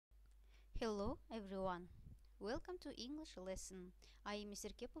Hello everyone. Welcome to English lesson. I am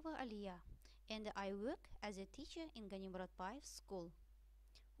Mr. Kepova Aliya and I work as a teacher in Ganimradpayev school.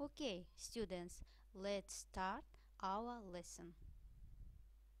 Okay, students, let's start our lesson.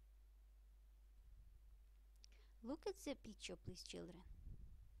 Look at the picture, please, children.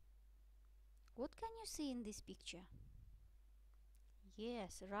 What can you see in this picture?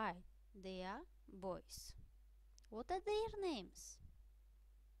 Yes, right. They are boys. What are their names?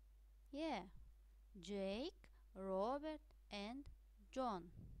 Yeah, Jake, Robert and John.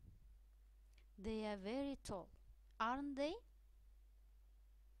 They are very tall, aren't they?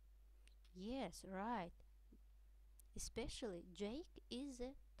 Yes, right. Especially Jake is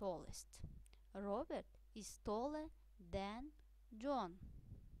the tallest. Robert is taller than John.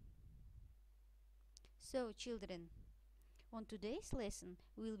 So, children, on today's lesson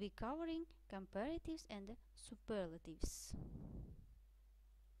we'll be covering comparatives and superlatives.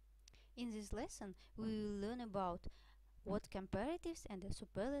 In this lesson we will learn about what comparatives and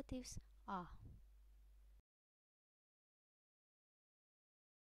superlatives are.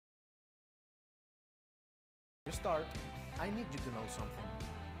 To start, I need you to know something.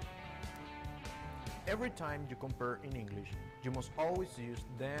 Every time you compare in English, you must always use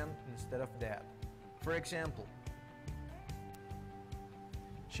than instead of that. For example,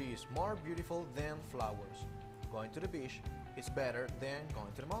 she is more beautiful than flowers. Going to the beach is better than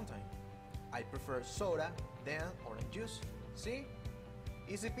going to the mountain. I prefer soda than orange juice. See?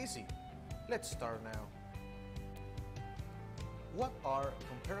 Easy peasy. Let's start now. What are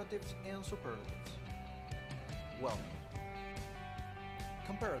comparatives and superlatives? Well,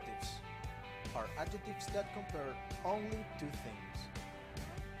 comparatives are adjectives that compare only two things.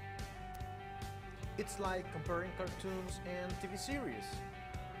 It's like comparing cartoons and TV series.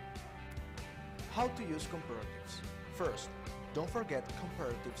 How to use comparatives? First, don't forget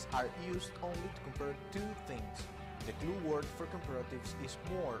comparatives are used only to compare two things. The clue word for comparatives is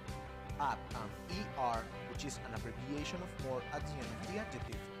more. Add an ER, which is an abbreviation of more at the end of the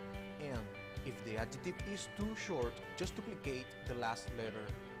adjective. And if the adjective is too short, just duplicate the last letter.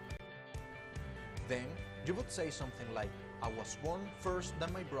 Then, you would say something like, I was born first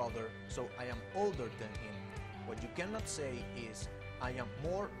than my brother, so I am older than him. What you cannot say is, I am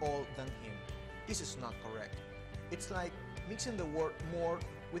more old than him. This is not correct. It's like mixing the word more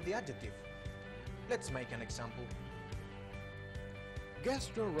with the adjective. Let's make an example.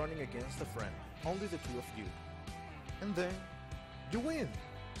 Guess you're running against a friend, only the two of you. And then, you win!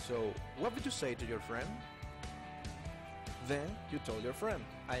 So, what would you say to your friend? Then, you tell your friend,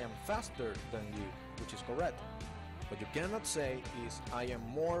 I am faster than you, which is correct. What you cannot say is, I am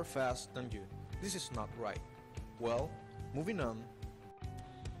more fast than you. This is not right. Well, moving on.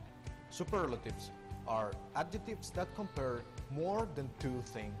 Superlatives are adjectives that compare more than two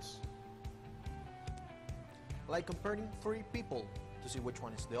things. Like comparing three people to see which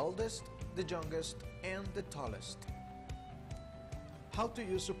one is the oldest, the youngest, and the tallest. How to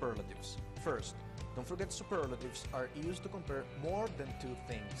use superlatives? First, don't forget superlatives are used to compare more than two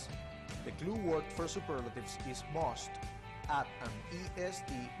things. The clue word for superlatives is most. Add an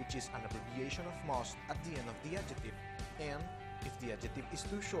ESD, which is an abbreviation of most, at the end of the adjective. And if the adjective is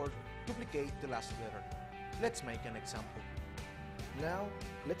too short, duplicate the last letter. Let's make an example. Now,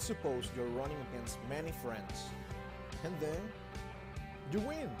 let's suppose you're running against many friends. And then, you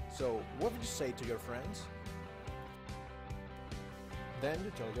win! So, what would you say to your friends? Then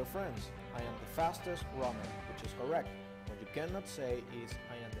you tell your friends, I am the fastest runner, which is correct. What you cannot say is,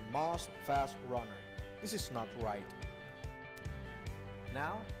 I am the most fast runner. This is not right.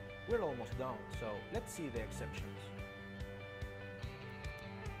 Now, we're almost done, so let's see the exceptions.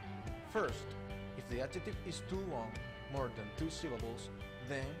 First, if the adjective is too long, more than two syllables,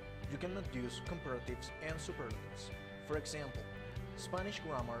 then you cannot use comparatives and superlatives. For example, Spanish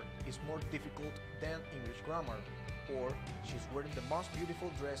grammar is more difficult than English grammar, or she's wearing the most beautiful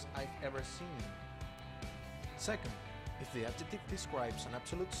dress I've ever seen. Second, if the adjective describes an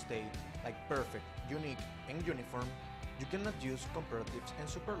absolute state, like perfect, unique, and uniform, you cannot use comparatives and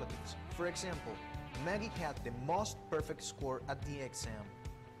superlatives. For example, Maggie had the most perfect score at the exam.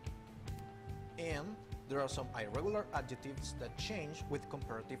 And there are some irregular adjectives that change with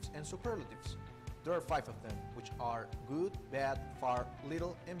comparatives and superlatives. There are 5 of them, which are good, bad, far,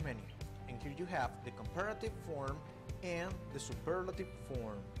 little, and many. And here you have the comparative form and the superlative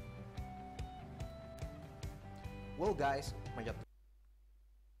form. Well guys,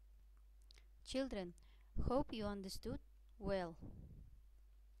 Children, hope you understood well.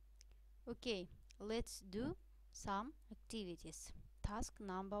 Okay, let's do some activities. Task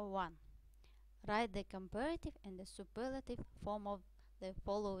number 1. Write the comparative and the superlative form of the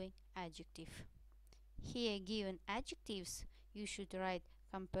following adjective. Here given adjectives, you should write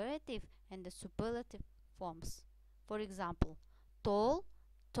comparative and the superlative forms. For example, tall,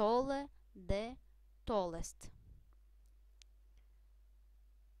 taller, the tallest.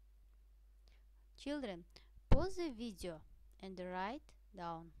 Children, pause the video and write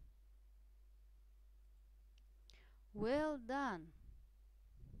down. Well done.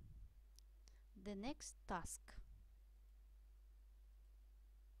 The next task.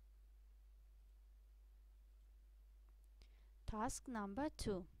 Task number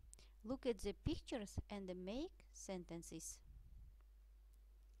 2. Look at the pictures and make sentences.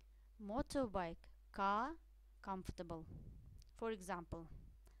 Motorbike, car, comfortable. For example,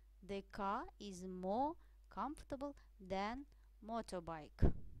 the car is more comfortable than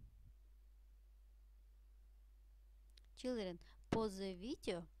motorbike. Children, pause the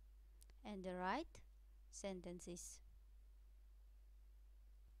video and write sentences.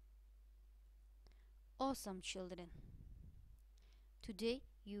 Awesome, children. Today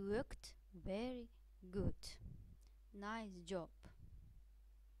you worked very good. Nice job.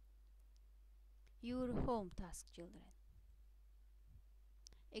 Your home task, children.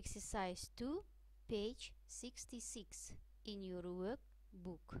 Exercise 2, page 66 in your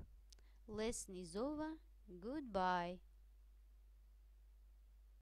workbook. Lesson is over. Goodbye.